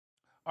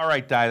All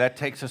right, Di, that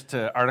takes us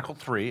to Article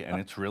 3, and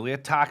it's really a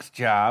tox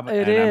job.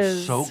 It and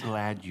is. I'm so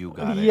glad you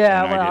got it.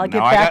 Yeah, and well, I I'll didn't. get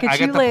Now, back at I you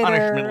get the later.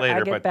 punishment later.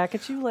 I'll get back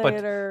at you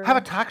later. But have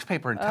a tox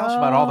paper and tell us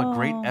about all the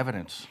great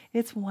evidence.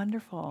 It's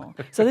wonderful.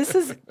 So this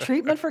is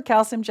Treatment for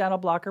Calcium Channel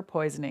Blocker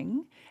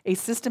Poisoning, a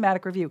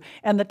systematic review.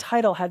 And the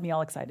title had me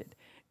all excited.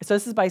 So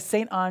this is by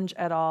St. Ange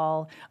et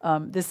al.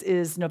 This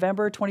is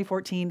November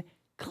 2014,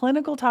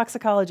 Clinical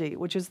Toxicology,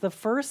 which is the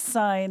first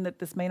sign that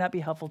this may not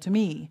be helpful to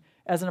me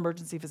as an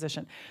emergency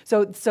physician.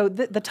 So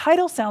the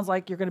title sounds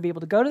like you're going to be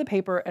able to go to the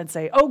paper and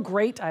say, oh,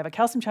 great, I have a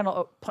calcium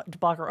channel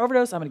blocker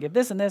overdose. I'm going to give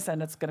this and this,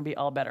 and it's going to be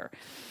all better.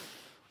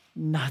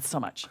 Not so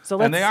much.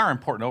 And they are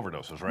important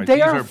overdoses, right?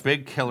 These are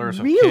big killers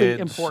of really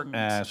kids.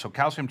 Important. So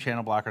calcium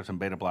channel blockers and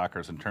beta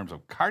blockers in terms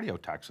of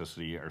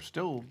cardiotoxicity are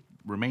still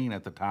remain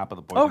at the top of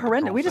the poison. Oh,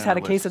 horrendous. We just had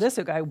a case of this.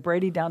 A guy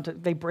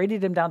they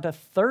braided him down to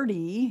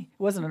 30.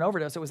 It wasn't an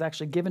overdose. It was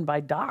actually given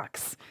by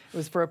docs. It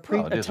was for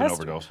it is an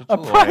overdose. It's a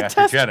little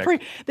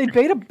iatrogenic. They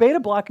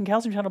beta block and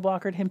calcium channel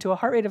blockered him to a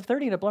heart rate of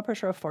 30 and a blood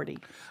pressure of 40.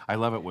 I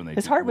love it when they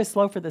His heart was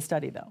slow for the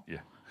study, though.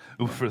 Yeah.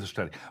 For the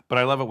study. But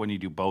I love it when you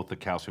do both the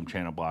calcium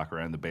channel blocker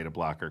and the beta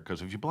blocker,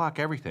 because if you block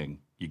everything,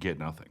 you get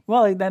nothing.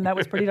 Well, then that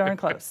was pretty darn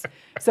close.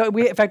 So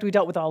in fact, we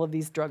dealt with all of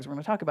these drugs we're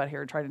going to talk about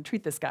here and try to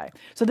treat this guy.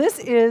 So this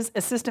is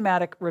a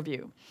systematic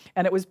review,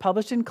 and it was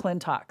published in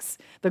ClinTox.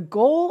 The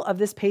goal of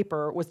this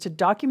paper was to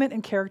document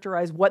and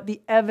characterize what the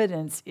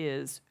evidence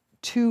is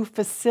to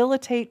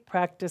facilitate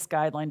practice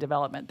guideline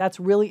development. That's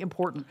really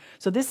important.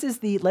 So this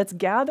is let's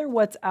gather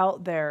what's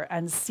out there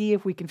and see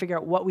if we can figure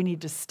out what we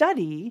need to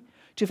study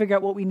to figure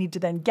out what we need to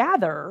then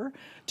gather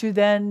to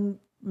then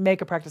make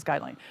a practice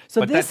guideline.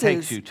 So but that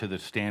takes you to the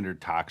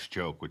standard tox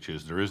joke, which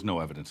is there is no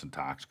evidence in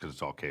tox because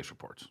it's all case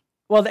reports.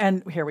 Well,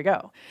 and here we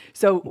go.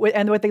 So,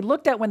 and what they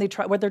looked at when they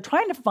what they're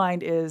trying to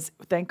find is,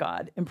 thank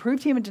God,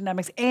 improved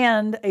hemodynamics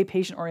and a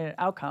patient-oriented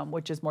outcome,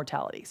 which is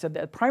mortality. So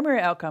the primary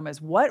outcome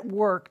is what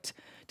worked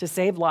to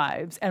save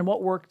lives and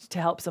what worked to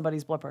help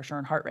somebody's blood pressure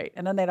and heart rate.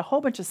 And then they had a whole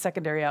bunch of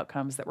secondary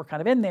outcomes that were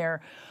kind of in there.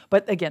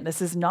 But again,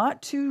 this is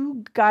not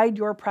to guide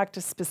your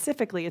practice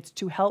specifically. It's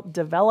to help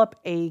develop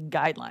a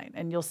guideline.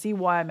 And you'll see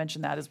why I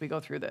mention that as we go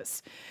through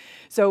this.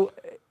 So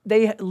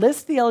they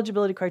list the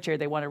eligibility criteria.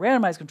 They wanted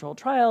randomized controlled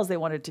trials. They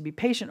wanted it to be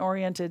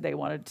patient-oriented. They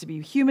wanted it to be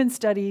human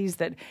studies.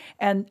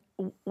 And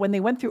when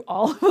they went through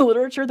all of the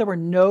literature, there were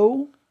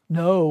no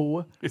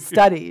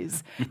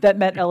studies that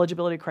met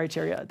eligibility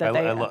criteria.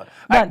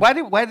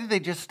 Why did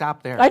they just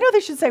stop there? I know they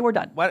should say we're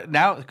done.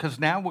 Because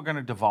now we're going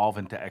to devolve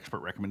into expert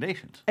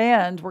recommendations.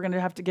 And we're going to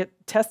have to get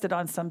tested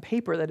on some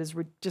paper that is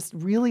just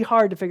really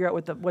hard to figure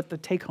out what the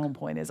take-home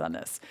point is on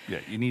this. Yeah,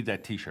 you need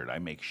that T-shirt, I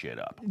make shit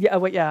up. Yeah,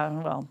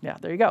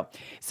 there you go.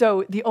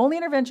 So the only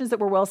interventions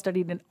that were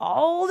well-studied in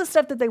all the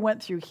stuff that they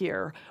went through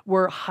here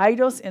were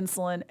high-dose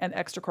insulin and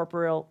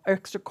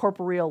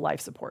extracorporeal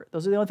life support.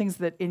 Those are the only things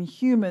that in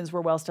humans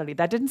were well-studied.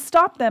 That didn't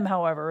stop them,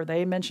 however.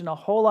 They mentioned a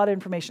whole lot of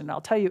information. And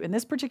I'll tell you, in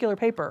this particular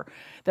paper,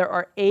 there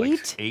are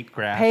eight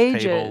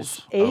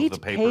pages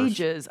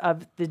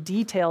of the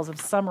details of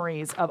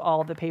summaries of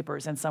all of the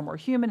papers. And some were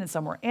human, and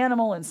some were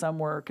animal, and some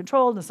were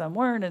controlled, and some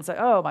weren't. And so,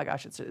 oh my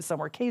gosh, some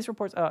were case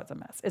reports. Oh, it's a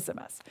mess. It's a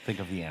mess. Think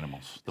of the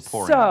animals, the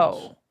poor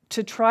animals. So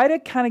to try to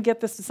kind of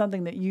get this to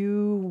something that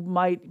you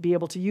might be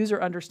able to use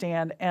or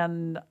understand,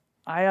 and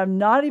I am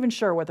not even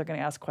sure what they're going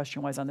to ask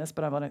question-wise on this,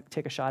 but I'm going to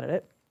take a shot at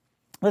it.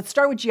 Let's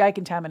start with GI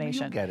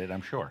contamination. You'll get it,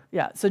 I'm sure.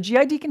 Yeah, so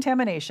GI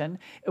decontamination,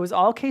 it was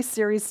all case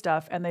series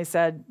stuff, and they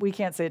said, we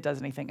can't say it does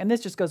anything. And this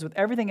just goes with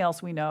everything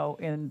else we know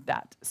in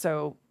that.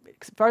 So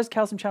as far as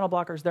calcium channel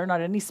blockers, they're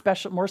not any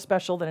more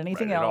special than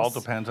anything else. It all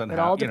depends on how. It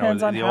all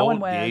depends on how and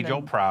when. The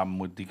age-old problem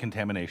with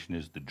decontamination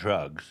is the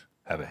drugs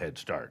have a head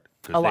start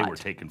because they were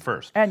taken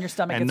first. And your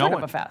stomach gets rid of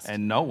them fast.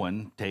 And no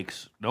one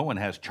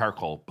has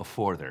charcoal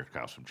before their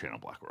calcium channel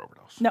blocker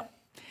overdose. No.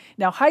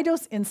 Now,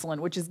 high-dose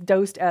insulin, which is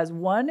dosed as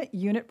 1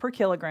 unit per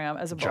kilogram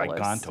as a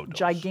bolus,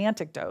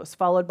 gigantic dose,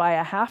 followed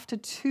by 1/2 to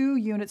 2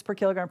 units per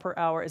kilogram per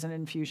hour as an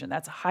infusion.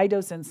 That's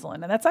high-dose insulin,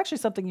 and that's actually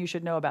something you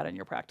should know about in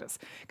your practice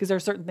because there are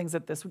certain things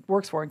that this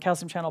works for, and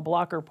calcium channel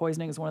blocker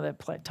poisoning is one of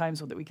the times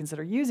that we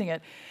consider using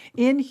it.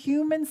 In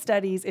human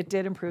studies, it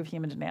did improve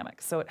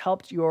hemodynamics, so it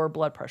helped your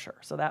blood pressure.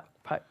 So that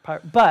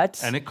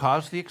and it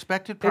caused the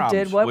expected problems.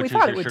 It did what we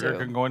thought it would do. Your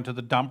sugar can go into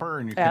the dumper,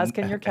 and as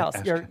can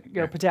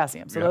your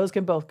potassium. So those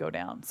can both go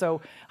down.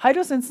 So high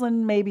dose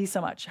insulin, maybe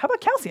so much. How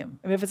about calcium?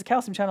 I mean, if it's a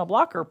calcium channel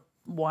blocker,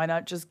 why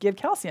not just give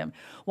calcium?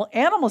 Well,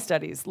 animal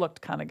studies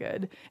looked kind of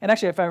good, and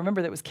actually, if I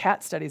remember, that was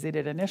cat studies they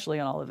did initially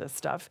on all of this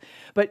stuff.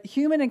 But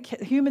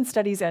human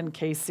studies and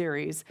case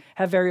series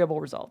have variable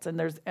results,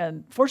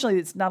 and fortunately,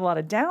 it's not a lot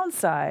of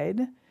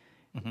downside.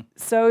 Mm-hmm.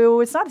 So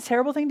it's not a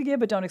terrible thing to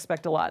give, but don't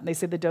expect a lot. And they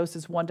say the dose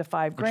is 1 to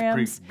 5 grams.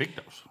 Which is a pretty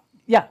big dose.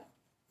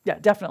 Yeah,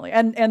 definitely.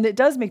 And it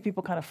does make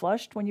people kind of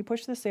flushed when you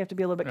push this. So you have to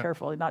be a little bit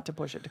careful not to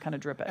push it, to kind of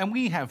drip it. And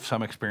we have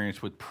some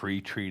experience with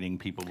pre-treating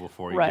people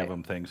before you give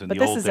them things. But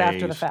this is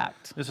after the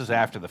fact. This is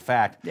after the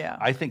fact. Yeah.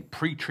 I think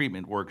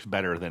pre-treatment works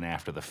better than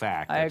after the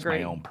fact. I agree.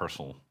 That's my own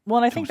personal Well,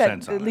 and I think that,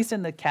 cents on at least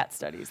in the cat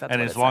studies, that's And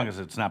what as it long said. as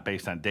it's not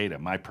based on data,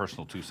 my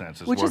personal 2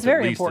 cents is Which worth is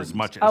very at least important. as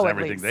much as Oh,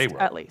 everything they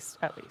were. At least.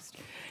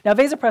 Now,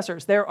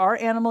 vasopressors, there are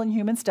animal and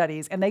human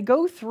studies, and they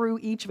go through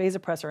each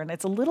vasopressor, and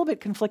it's a little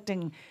bit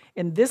conflicting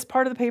in this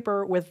part of the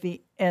paper with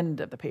the end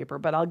of the paper,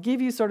 but I'll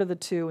give you sort of the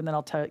two, and then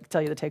I'll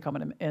tell you the take home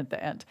at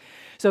the end.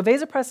 So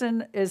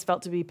vasopressin is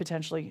felt to be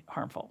potentially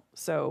harmful.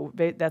 So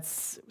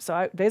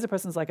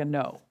vasopressin is like a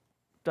no,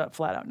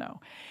 flat out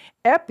no.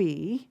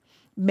 Epi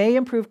may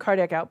improve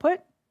cardiac output.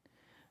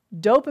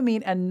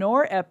 Dopamine and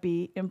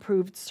norepi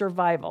improved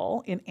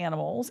survival in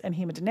animals and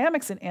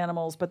hemodynamics in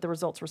animals, but the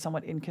results were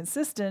somewhat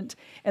inconsistent.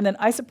 And then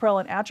isoprel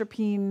and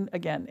atropine,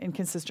 again,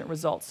 inconsistent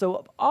results. So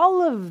of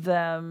all of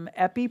them,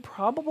 epi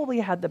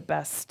probably had the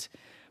best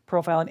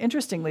profile. And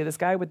interestingly, this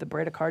guy with the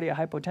bradycardia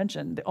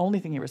hypotension, the only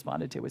thing he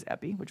responded to was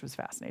epi, which was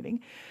fascinating.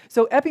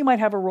 So epi might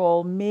have a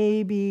role,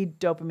 maybe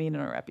dopamine and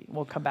norepi.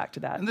 We'll come back to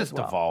that And this as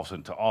well. devolves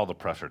into all the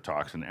pressure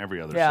talks in every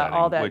other Yeah, setting,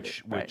 all that,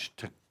 which right.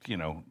 you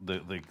know, the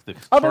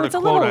Although sort it's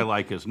of a quote little- I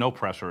like is no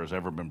pressure has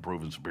ever been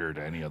proven superior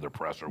to any other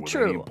pressor with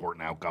True. any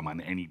important outcome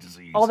on any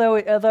disease.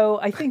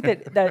 Although I think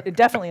that it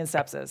definitely in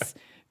sepsis.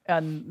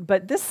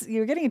 But this,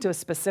 you're getting into a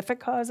specific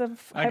cause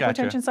of I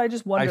gotcha. hypotension, so I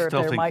just wonder I if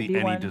still there think might the be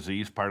any one.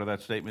 disease part of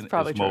that statement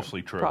Probably is true.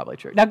 mostly true. Probably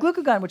true. Now,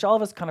 glucagon, which all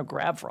of us kind of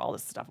grab for all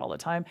this stuff all the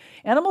time,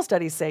 animal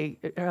studies say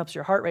it helps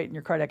your heart rate and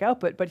your cardiac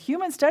output, but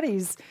human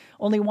studies,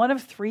 only 1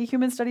 of 3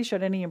 human studies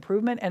showed any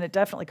improvement, and it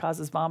definitely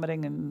causes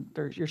vomiting, and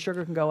your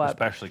sugar can go up.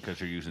 Especially because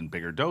you're using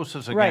bigger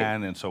doses again,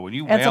 Right. and so when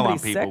you And wail on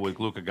somebody's people sick.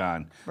 with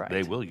glucagon, Right.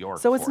 they will york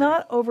So it's for you.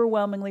 not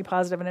overwhelmingly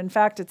positive, and in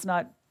fact, it's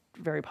not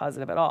very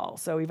positive at all.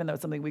 So even though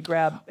it's something we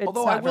grab, it's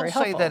Although not I will very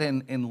say helpful. that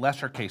in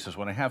lesser cases,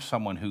 when I have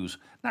someone who's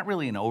not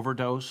really an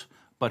overdose,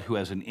 but who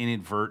has an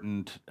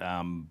inadvertent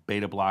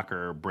beta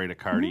blocker,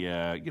 bradycardia,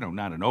 Mm-hmm. you know,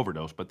 not an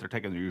overdose, but they're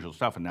taking their usual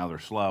stuff and now they're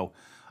slow.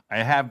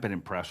 I have been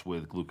impressed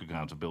with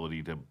glucagon's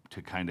ability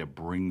to kind of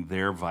bring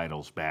their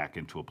vitals back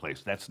into a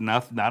place. That's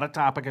not a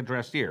topic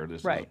addressed here. This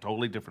is a Right.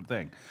 totally different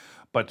thing.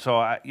 But so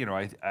I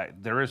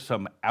there is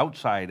some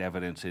outside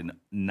evidence in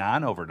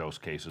non-overdose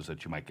cases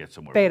that you might get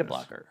somewhere. Beta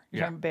blocker. You're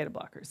Yeah. talking beta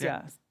blockers.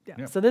 Yeah. Yeah.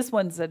 Yeah. So this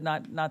one's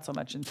not so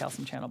much in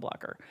calcium channel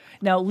blocker.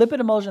 Now, lipid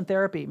emulsion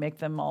therapy make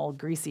them all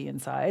greasy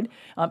inside.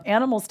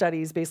 Animal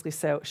studies basically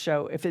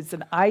show if it's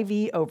an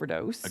IV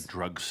overdose. A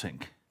drug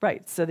sink.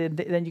 Right. So then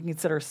you can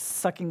consider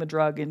sucking the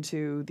drug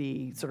into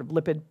the sort of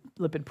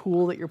lipid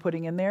pool that you're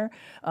putting in there.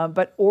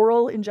 But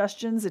oral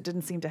ingestions, it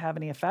didn't seem to have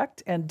any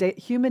effect. And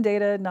human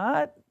data,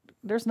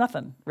 there's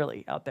nothing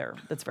really out there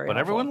that's very But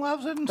helpful. everyone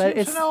loves it and But seems to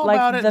it's know like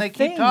about it, and the they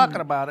keep talking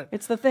about it.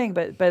 It's the thing,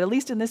 but at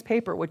least in this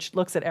paper, which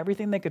looks at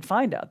everything they could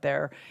find out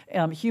there,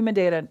 human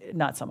data,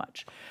 not so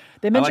much.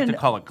 They I like mentioned to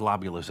call it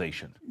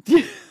globulization.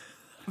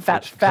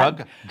 fat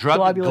Drug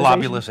globulization.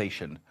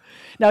 globulization.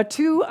 Now,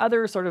 2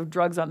 other sort of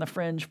drugs on the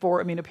fringe,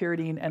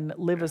 4-aminopyridine and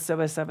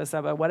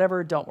livosibasibasaba,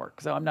 whatever, don't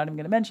work. So I'm not even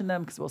going to mention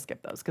them because we'll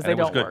skip those because they It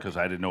was don't good work. because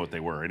I didn't know what they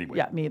were anyway.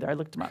 Yeah, me either. I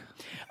looked them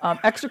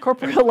up.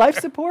 Extracorporeal life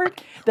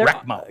support.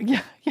 RECMO.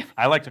 Yeah.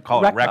 I like to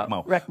call it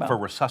RECMO. RECMO for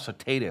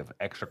resuscitative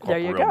There you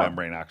extracorporeal go.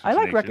 membrane I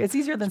oxygenation. like It's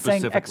easier than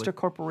saying specifically.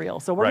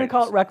 extracorporeal. So we're going to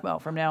call it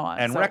RECMO from now on.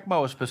 And So-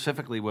 RECMO is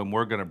specifically when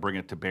we're going to bring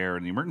it to bear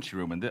in the emergency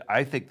room. And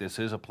I think this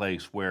is a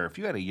place where if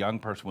you had a young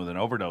person with an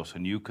overdose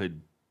and you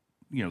could,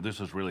 you know, this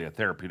is really a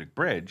therapeutic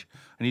bridge.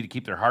 I need to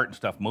keep their heart and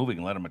stuff moving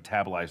and let them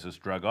metabolize this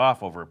drug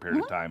off over a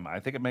period of time.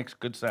 I think it makes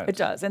good sense. It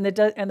does, and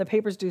the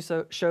papers do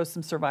show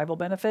some survival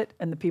benefit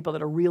in the people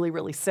that are really,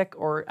 really sick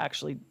or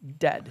actually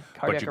dead.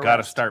 But you got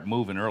to start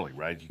moving early,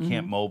 right? You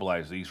can't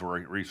mobilize these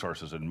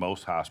resources in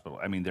most hospitals.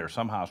 I mean, there are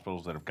some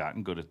hospitals that have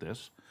gotten good at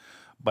this,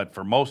 but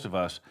for most of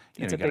us,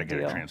 you It's know, you a got to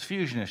big get a deal.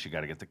 transfusionist, you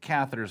got to get the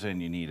catheters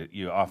in.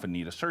 You often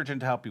need a surgeon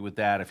to help you with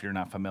that if you're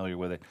not familiar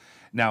with it.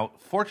 Now,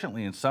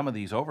 fortunately, in some of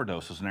these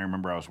overdoses, and I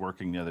remember I was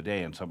working the other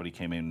day, and somebody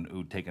came in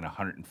who'd taken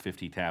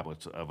 150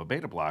 tablets of a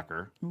beta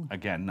blocker.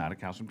 Again, not a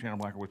calcium channel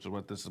blocker, which is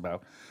what this is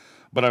about.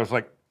 But I was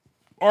like,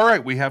 all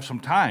right, we have some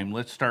time.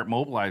 Let's start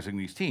mobilizing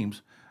these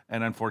teams.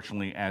 And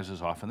unfortunately, as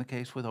is often the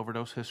case with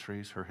overdose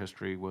histories, her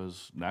history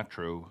was not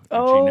true,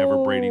 and she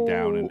never Brady'd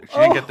down, and she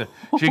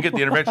didn't get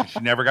the intervention. She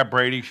never got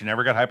Brady. She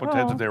never got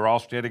hypotensive. They were all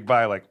standing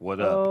by, like, "What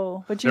up?"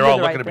 Oh, but you They're did all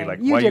the looking right at me thing. like,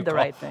 You "Why did the call,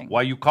 right thing.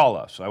 Why you call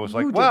us?" I was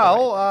like, did the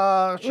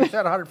 "Well, she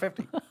said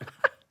 150."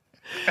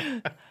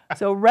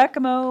 So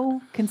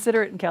RECMO,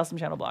 consider it in calcium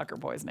channel blocker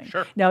poisoning.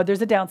 Sure. Now,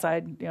 there's a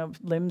downside. You know,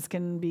 limbs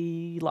can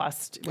be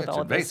lost with It's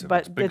all of this, invasive. but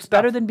It's big it's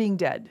better stuff. than being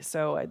dead.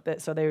 So,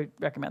 so they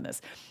recommend this.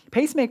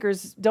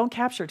 Pacemakers don't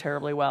capture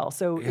terribly well,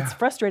 so it's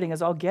frustrating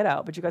as all get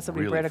out. But you got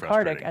somebody Really bradycardic,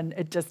 frustrating. and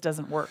it just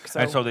doesn't work. So,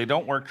 And so they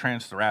don't work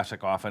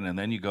transthoracic often, and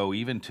then you go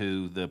even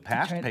to the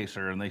past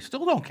pacer, and they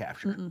still don't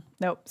capture it.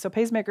 no, so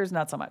pacemakers,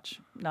 not so much,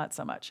 not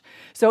so much.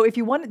 So if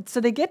you want,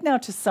 so they get now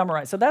to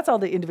summarize. So that's all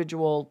the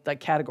individual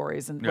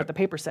categories and what the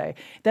papers say.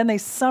 Then they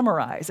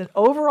summarize, and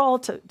overall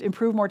to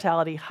improve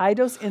mortality, high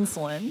dose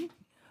insulin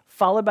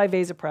followed by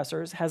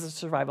vasopressors has a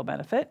survival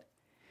benefit.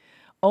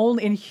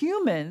 Only in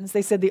humans,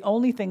 they said the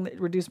only thing that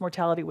reduced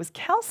mortality was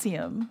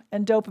calcium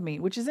and dopamine,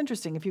 which is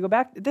interesting. If you go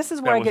back, this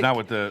is where I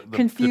get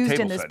confused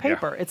in this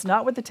paper. Yeah. It's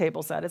not what the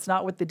table said. It's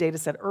not what the data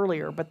said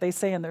earlier, but they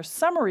say in their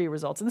summary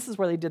results, and this is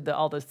where they did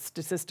all the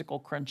statistical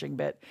crunching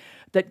bit,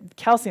 that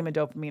calcium and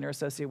dopamine are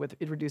associated with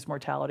reduced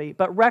mortality,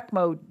 but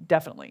RECMO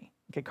definitely.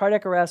 Okay,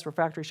 cardiac arrest,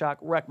 refractory shock,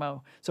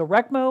 RECMO. So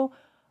RECMO,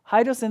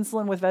 high-dose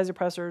insulin with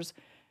vasopressors,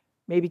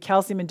 maybe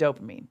calcium and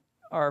dopamine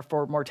are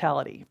for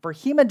mortality. For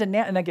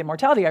hemodynamics, and again,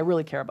 mortality I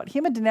really care about.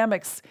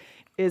 Hemodynamics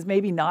is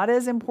maybe not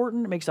as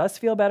important. It makes us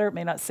feel better. It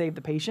may not save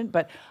the patient,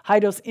 but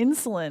high-dose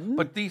insulin.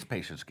 But these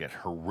patients get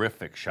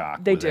horrific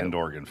shock with end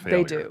organ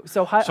failure. They do.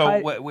 So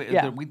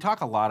we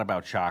talk a lot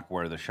about shock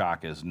where the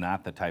shock is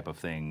not the type of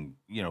thing,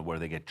 where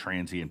they get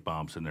transient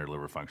bumps in their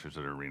liver functions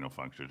or their renal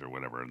functions or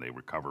whatever, and they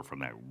recover from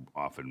that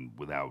often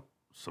without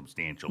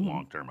substantial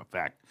long-term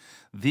effect.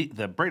 The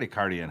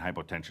bradycardia and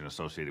hypotension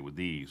associated with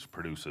these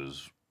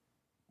produces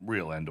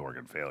real end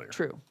organ failure.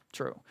 True.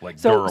 Like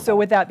so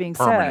with that being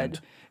permanent.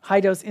 said,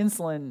 high-dose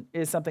insulin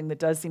is something that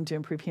does seem to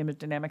improve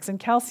hemodynamics, and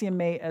calcium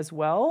may as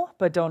well,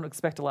 but don't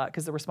expect a lot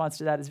because the response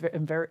to that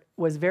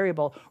was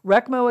variable.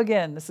 RECMO,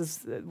 again, this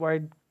is where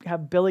I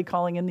have Billy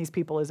calling in these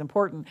people is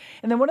important.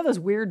 And then one of those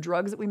weird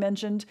drugs that we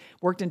mentioned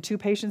worked in 2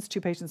 patients.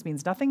 2 patients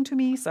means nothing to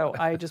me, so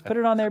I just put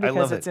it on there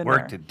because it's in there.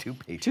 Worked in 2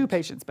 patients. 2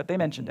 patients, but they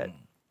mentioned it.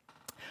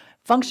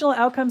 Functional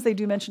outcomes, they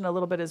do mention a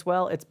little bit as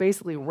well. It's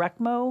basically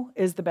RECMO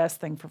is the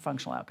best thing for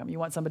functional outcome. You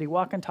want somebody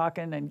walking,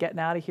 talking, and getting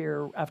out of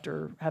here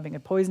after having a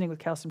poisoning with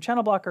calcium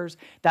channel blockers.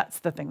 That's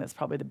the thing that's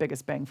probably the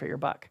biggest bang for your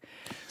buck.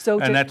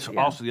 And that's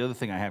also the other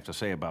thing I have to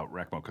say about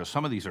RECMO, because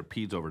some of these are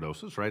PEDS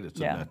overdoses, right? It's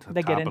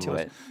they get into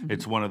it.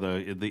 It's one of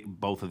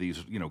both of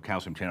these,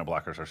 calcium channel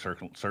blockers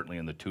are certainly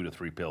in the 2 to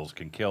 3 pills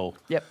can kill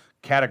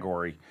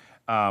category.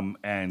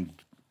 And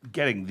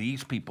getting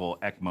these people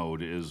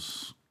ECMO'd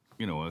is...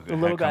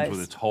 it comes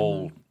with its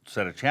whole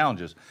set of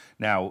challenges.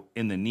 Now,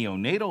 in the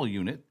neonatal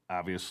unit,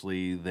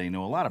 obviously, they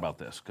know a lot about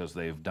this because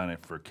they've done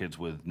it for kids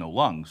with no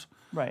lungs.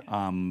 Right.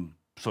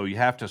 So you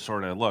have to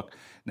sort of look.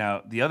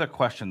 Now, the other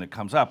question that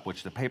comes up,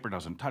 which the paper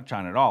doesn't touch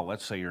on at all,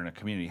 let's say you're in a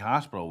community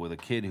hospital with a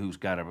kid who's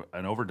got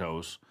an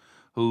overdose,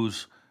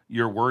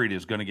 you're worried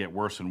is going to get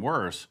worse and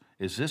worse.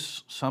 Is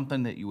this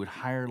something that you would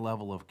higher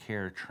level of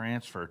care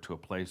transfer to a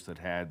place that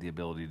had the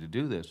ability to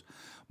do this?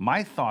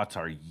 My thoughts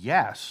are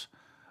yes.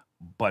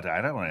 But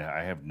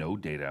I have no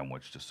data on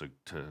which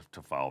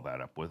to follow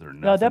that up with or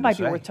nothing. No, that might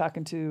be worth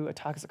talking to a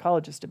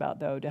toxicologist about,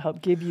 though, to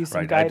help give you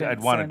some guidance.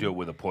 I'd want to do it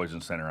with a poison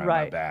center on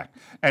my back.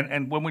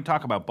 And when we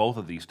talk about both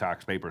of these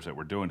tox papers that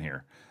we're doing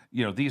here,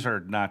 these are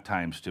not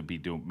times to be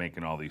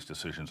making all these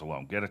decisions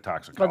alone. Get a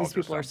toxicologist. Well, these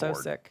people are so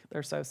sick.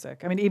 They're so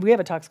sick. I mean, we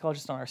have a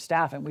toxicologist on our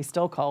staff, and we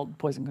still called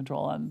poison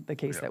control on the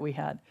case that we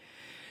had.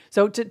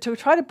 So to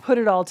try to put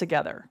it all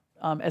together,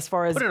 as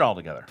far as... Put it all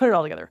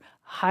together.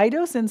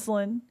 High-dose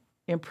insulin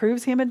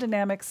improves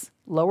hemodynamics,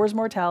 lowers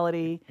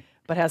mortality,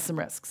 but has some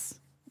risks.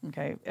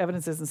 Okay,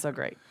 evidence isn't so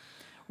great.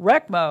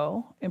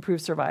 RECMO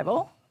improves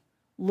survival,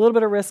 a little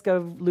bit of risk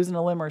of losing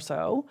a limb or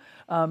so.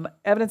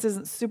 Evidence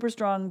isn't super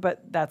strong,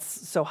 but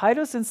so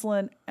high-dose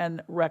insulin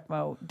and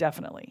RECMO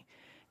definitely.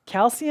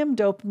 Calcium,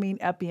 dopamine,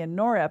 epi, and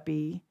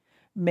norepi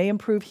may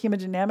improve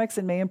hemodynamics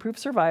and may improve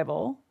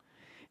survival.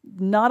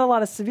 Not a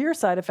lot of severe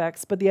side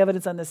effects, but the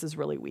evidence on this is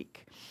really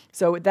weak.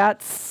 So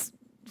that's...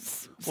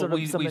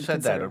 we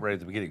said that right at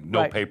the beginning.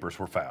 No papers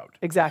were found.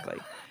 Exactly.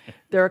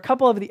 There are a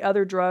couple of the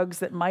other drugs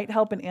that might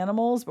help in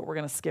animals, but we're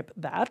going to skip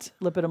that.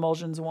 Lipid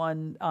emulsion's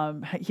one,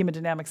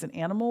 hemodynamics in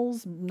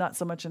animals, not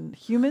so much in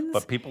humans.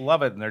 But people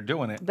love it, and they're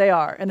doing it. They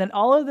are. And then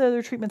all of the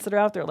other treatments that are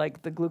out there,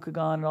 like the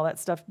glucagon and all that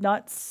stuff,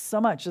 not so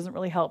much, doesn't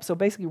really help. So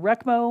basically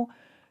RECMO,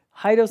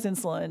 high-dose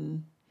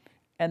insulin,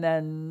 and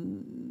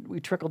then we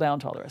trickle down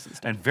to all the rest of the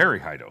stuff. And very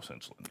high-dose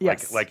insulin.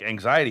 Yes. Like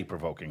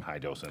anxiety-provoking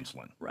high-dose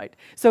insulin. Right.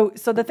 So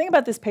the thing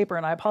about this paper,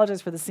 and I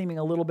apologize for this seeming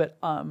a little bit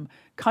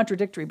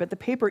contradictory, but the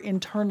paper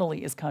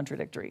internally is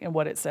contradictory in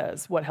what it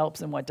says, what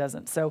helps and what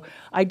doesn't. So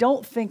I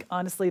don't think,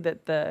 honestly,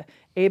 that the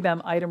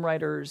ABEM item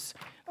writers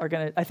are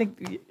going to, I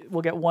think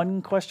we'll get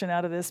one question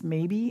out of this,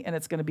 maybe, and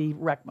it's going to be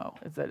RECMO.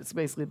 It's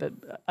basically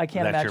I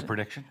can't imagine. That's your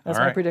prediction? That's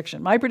my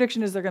prediction. My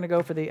prediction is they're going to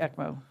go for the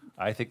ECMO.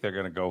 I think they're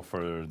going to go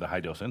for the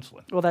high-dose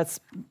insulin. Well,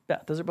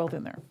 those are both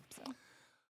in there. So.